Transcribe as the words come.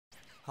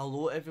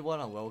Hello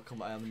everyone and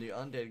welcome. I am the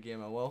Undead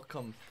Gamer.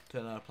 Welcome to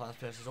another Plants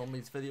vs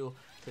Zombies video.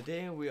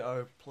 Today we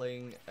are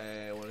playing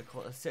what I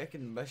call a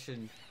second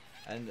mission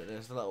and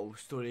there's a little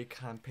story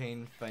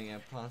campaign thing in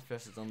Plants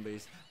vs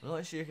Zombies. I'm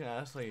not sure you can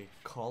actually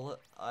call it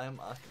a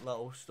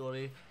little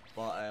story,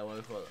 but what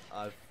I call it,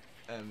 I've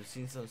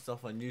seen some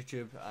stuff on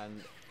YouTube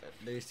and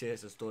they say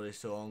it's a story,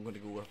 so I'm going to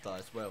go with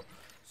that as well.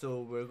 So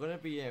we're going to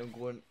be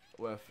going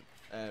with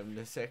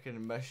the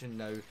second mission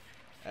now.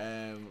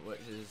 Which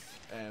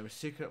is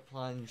Secret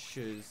Plan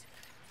Shoes,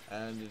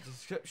 and the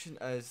description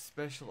is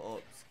special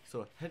ops.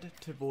 So head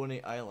to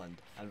Boney Island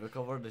and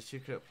recover the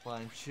Secret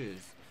Plan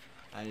Shoes,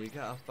 and you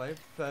get a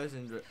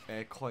 5,000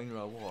 coin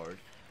reward.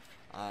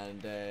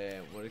 And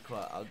what do you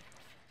call it?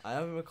 I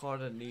haven't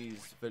recorded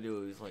these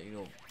videos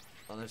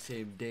on the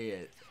same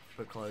day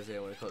because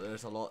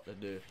there's a lot to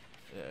do.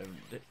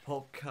 The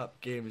PopCap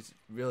games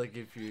really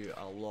give you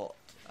a lot,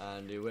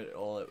 and they went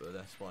all out with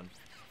this one.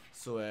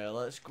 So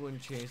let's go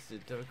and change the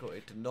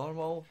difficulty to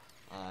normal,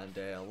 and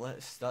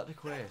let's start the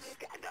quest.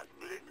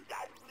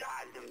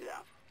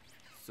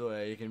 So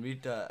you can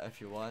read that if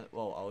you want.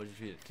 Well, I'll just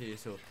read it to you.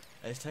 So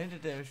it's time to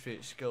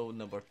demonstrate skill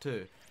number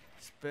 2.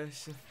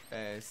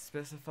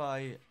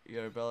 Specify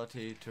your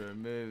ability to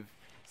remove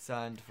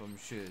sand from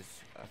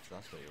shoes, if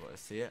that's what you want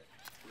to say it.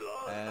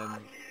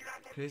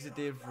 Crazy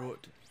Dave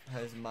wrote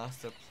his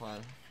master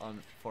plan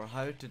for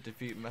how to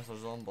defeat Mr.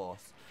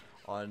 Zomboss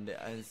on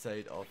the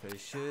inside of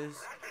his shoes,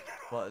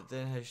 but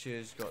then his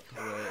shoes got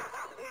wet,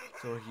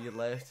 so he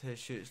left his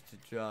shoes to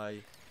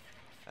dry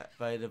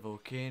by the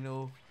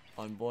volcano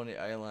on Boney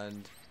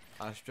Island.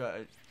 A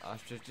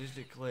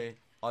strategically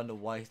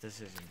unwise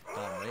decision.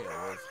 Damn right it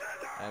was.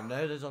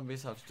 Now the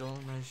zombies have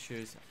stolen his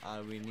shoes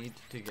and we need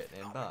to get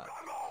them back.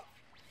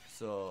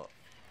 So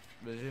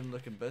resume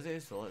looking busy,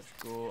 so let's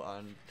go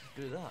and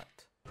do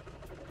that.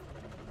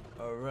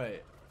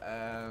 Alright.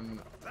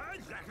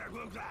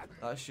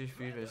 That's your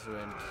previous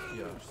around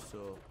here,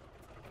 so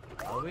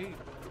are we?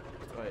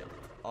 Right,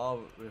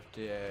 with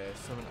the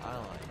summon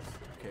allies.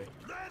 Okay.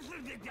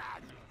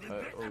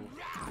 We'll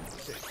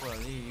take one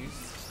of these.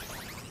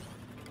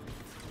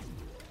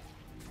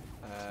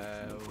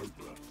 We'll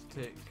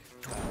take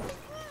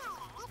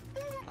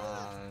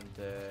and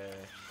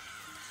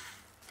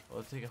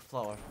we'll take a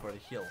flower for the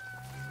heal.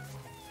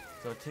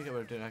 So I take it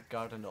we're doing a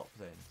garden up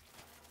then.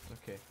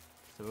 Okay.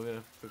 So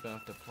we're gonna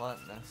have to plant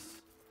this.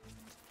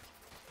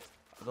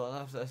 I don't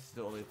know if this is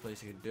the only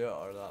place you can do it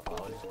or that, but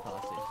I'll just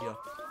plant it here.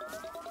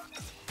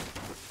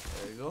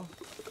 There we go.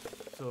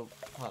 So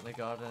plant the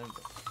garden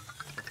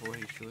before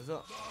he shows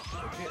up.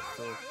 Okay,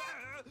 so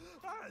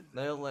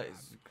now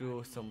let's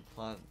grow some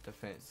plant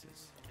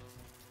defenses.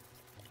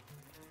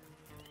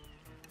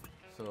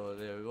 So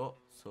there we go.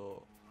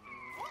 So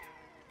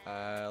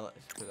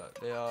let's put that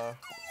there.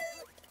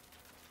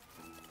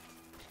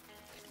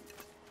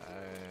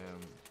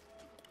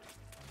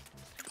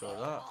 So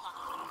that,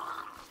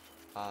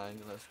 and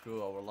let's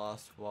grow our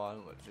last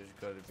one, which is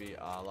going to be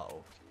a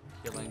little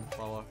healing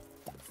flower.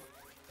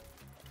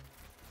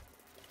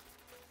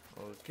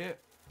 Okay.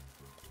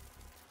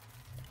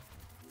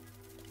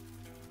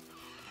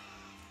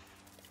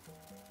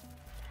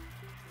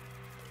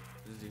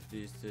 Just leave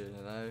these two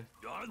now.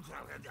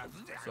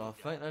 So I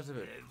think there's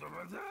about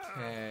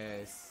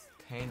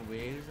 10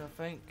 waves, I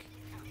think,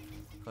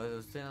 because I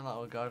was doing a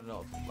little garden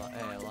up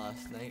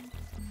last night.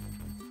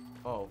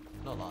 Oh,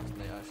 not last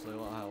night actually,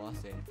 what I was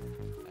saying,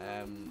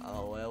 a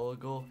little while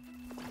ago,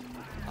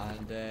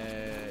 and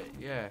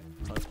yeah,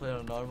 I was playing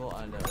on normal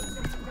and it was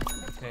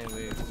 10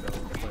 waves, so I was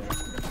playing.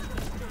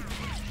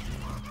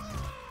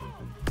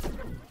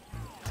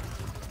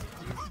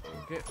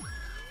 Okay,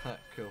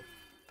 cool,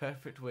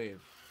 perfect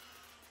wave.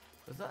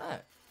 Is that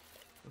it?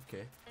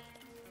 Okay.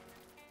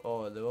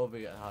 Oh, they will be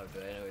getting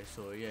harder anyway,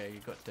 so yeah, you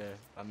got to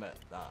admit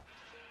that.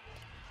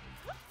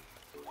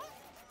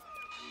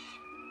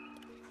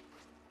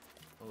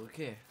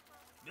 Okay.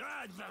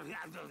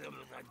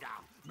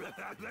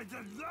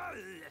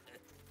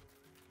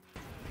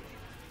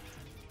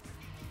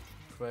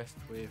 Quest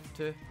wave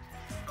 2.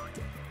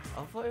 I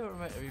thought you were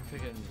meant to be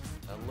picking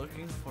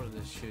looking for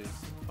the shoes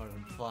or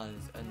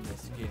plans in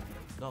this game,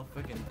 not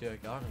freaking do a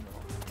garden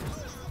walk.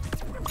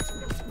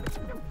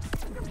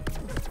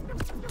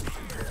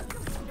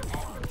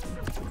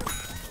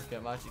 Okay,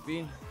 magic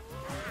bean.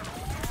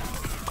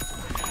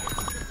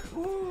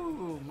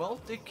 Ooh,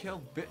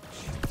 multi-kill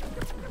bitch.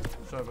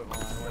 Sorry about my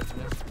language in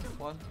this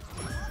one.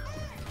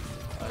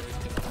 I just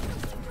didn't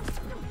understand.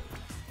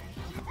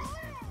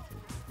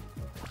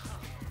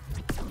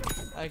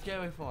 Hey, get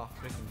away from my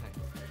freaking thing.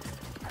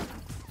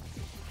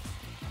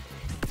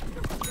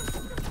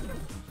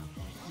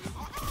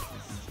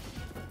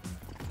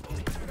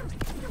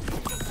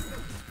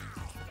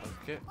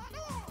 Okay.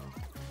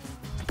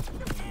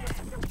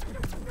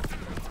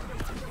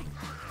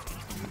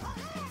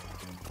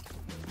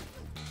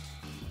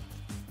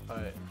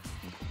 Alright.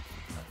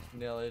 That's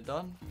nearly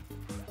done.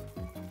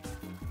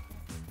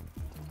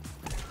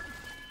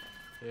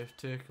 Wave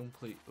 2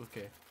 complete.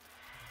 Okay.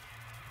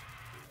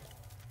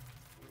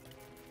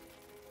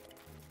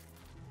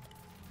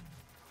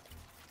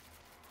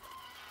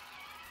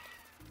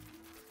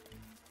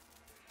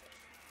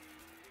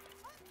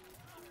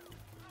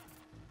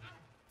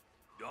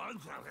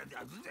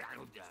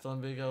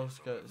 Zombie Girl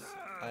Scouts,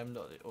 I'm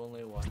not the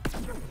only one.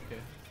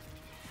 Okay.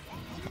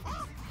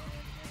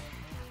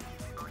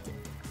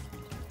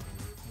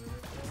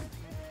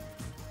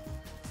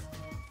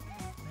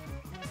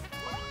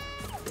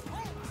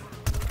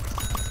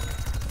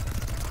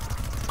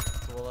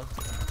 So let's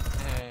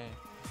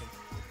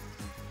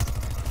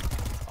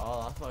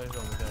oh, that's why he's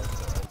Zombie Girl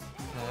Scouts.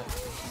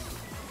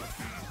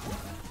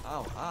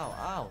 Ow, ow,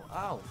 ow,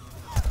 ow!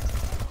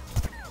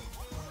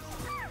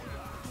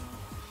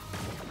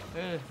 Who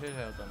the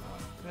hell done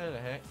that? Who the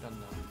heck done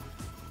that?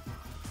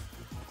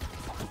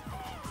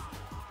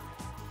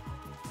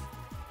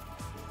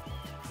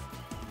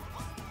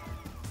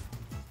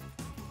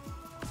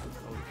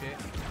 Okay.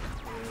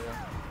 Yeah.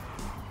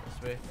 This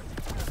way.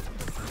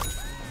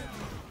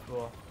 Go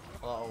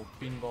a little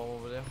beanball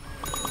over there.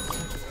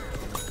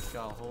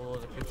 Got a whole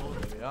load of people.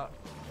 There we are.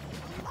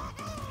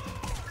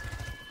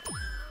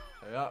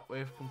 There we are.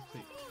 Wave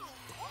complete.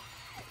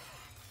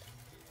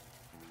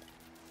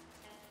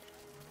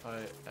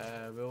 Alright,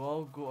 we'll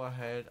all go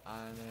ahead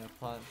and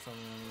plant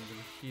something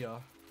over here.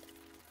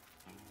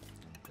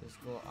 Let's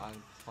go and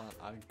plant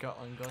a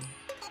Gatling gun.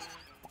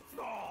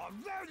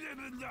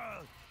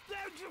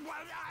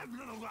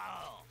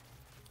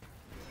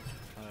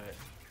 Alright.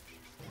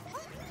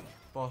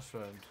 Boss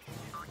round.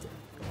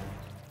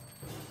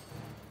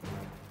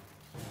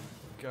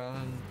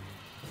 Gun.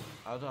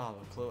 I don't have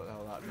a clue what the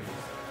hell that means.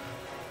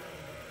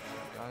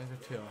 Gun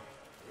couture.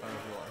 I don't know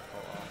what I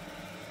call that.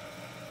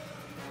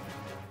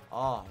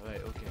 Ah,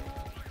 right, okay.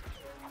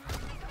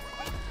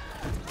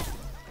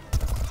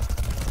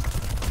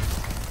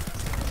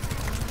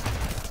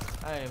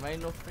 Hey,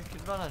 mind no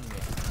freaking running me.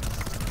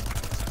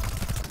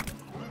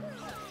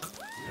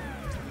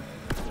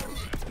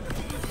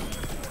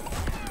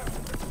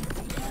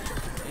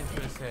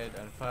 Into his head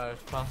and fire as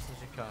fast as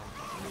you can.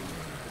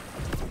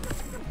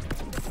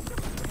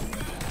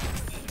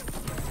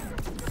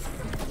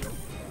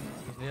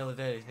 He's nearly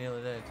dead, he's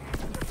nearly dead.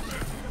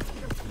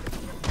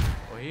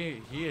 Oh,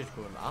 he is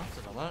going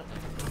after them, aren't they?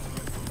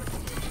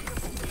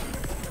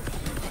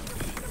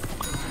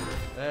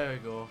 There we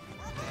go.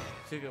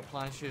 Secret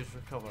plant shoes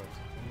recovered.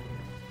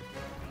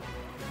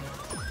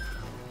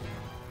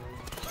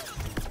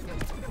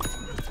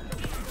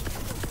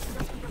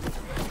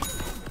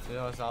 To be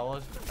honest, I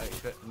was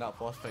expecting that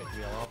boss fight to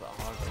be a little bit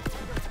harder.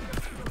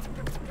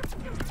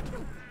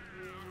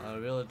 I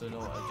really don't know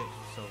what I did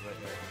myself right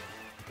now.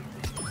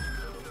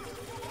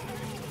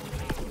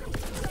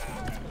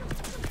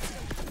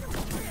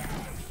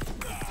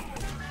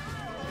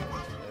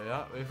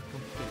 Yeah, we've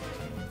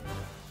completed.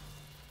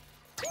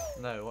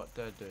 Now, what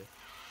do I do?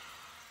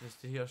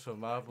 Just to hear some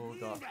marble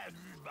got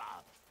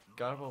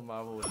garble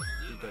marble,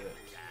 you did it.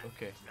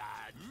 Okay.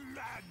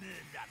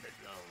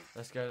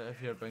 Let's get out of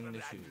here, bring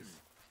the shoes.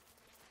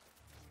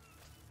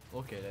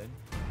 Okay then.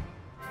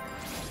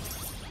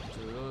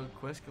 So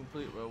quest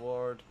complete,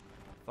 reward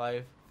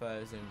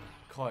 5,000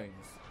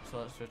 coins. So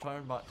let's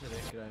return back to the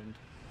ground.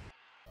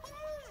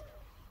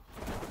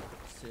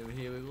 So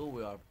here we go,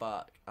 we are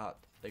back at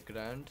the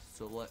ground.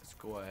 So let's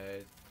go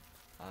ahead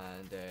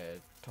and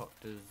talk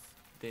to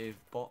Dave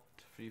Bot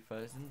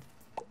 3000.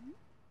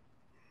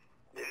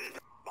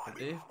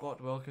 Dave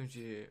Bot welcomes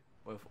you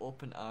with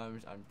open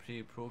arms and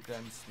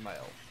pre-programmed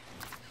smile.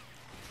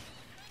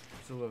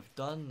 So we've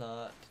done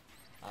that,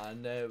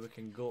 and now we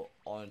can go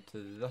on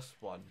to this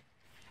one.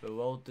 We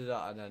will do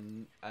that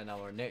in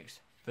our next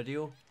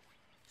video.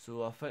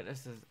 So I think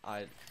this is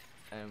I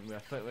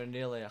think we're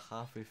nearly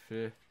halfway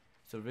through.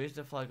 So raise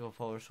the flag of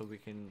power so we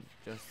can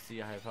just see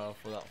how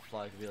powerful that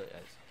flag really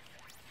is.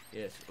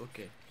 Yes,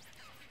 okay.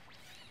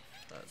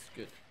 That's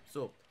good.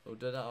 So we'll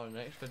do that on our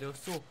next video.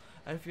 So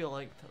if you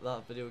liked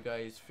that video,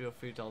 guys, feel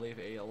free to leave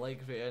a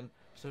like rating,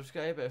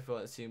 subscribe if you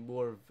want to see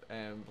more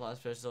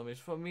Plants vs Zombies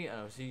from me, and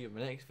I'll see you in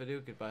my next video.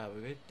 Goodbye, have a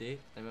good day,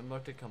 and remember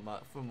to come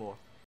back for more.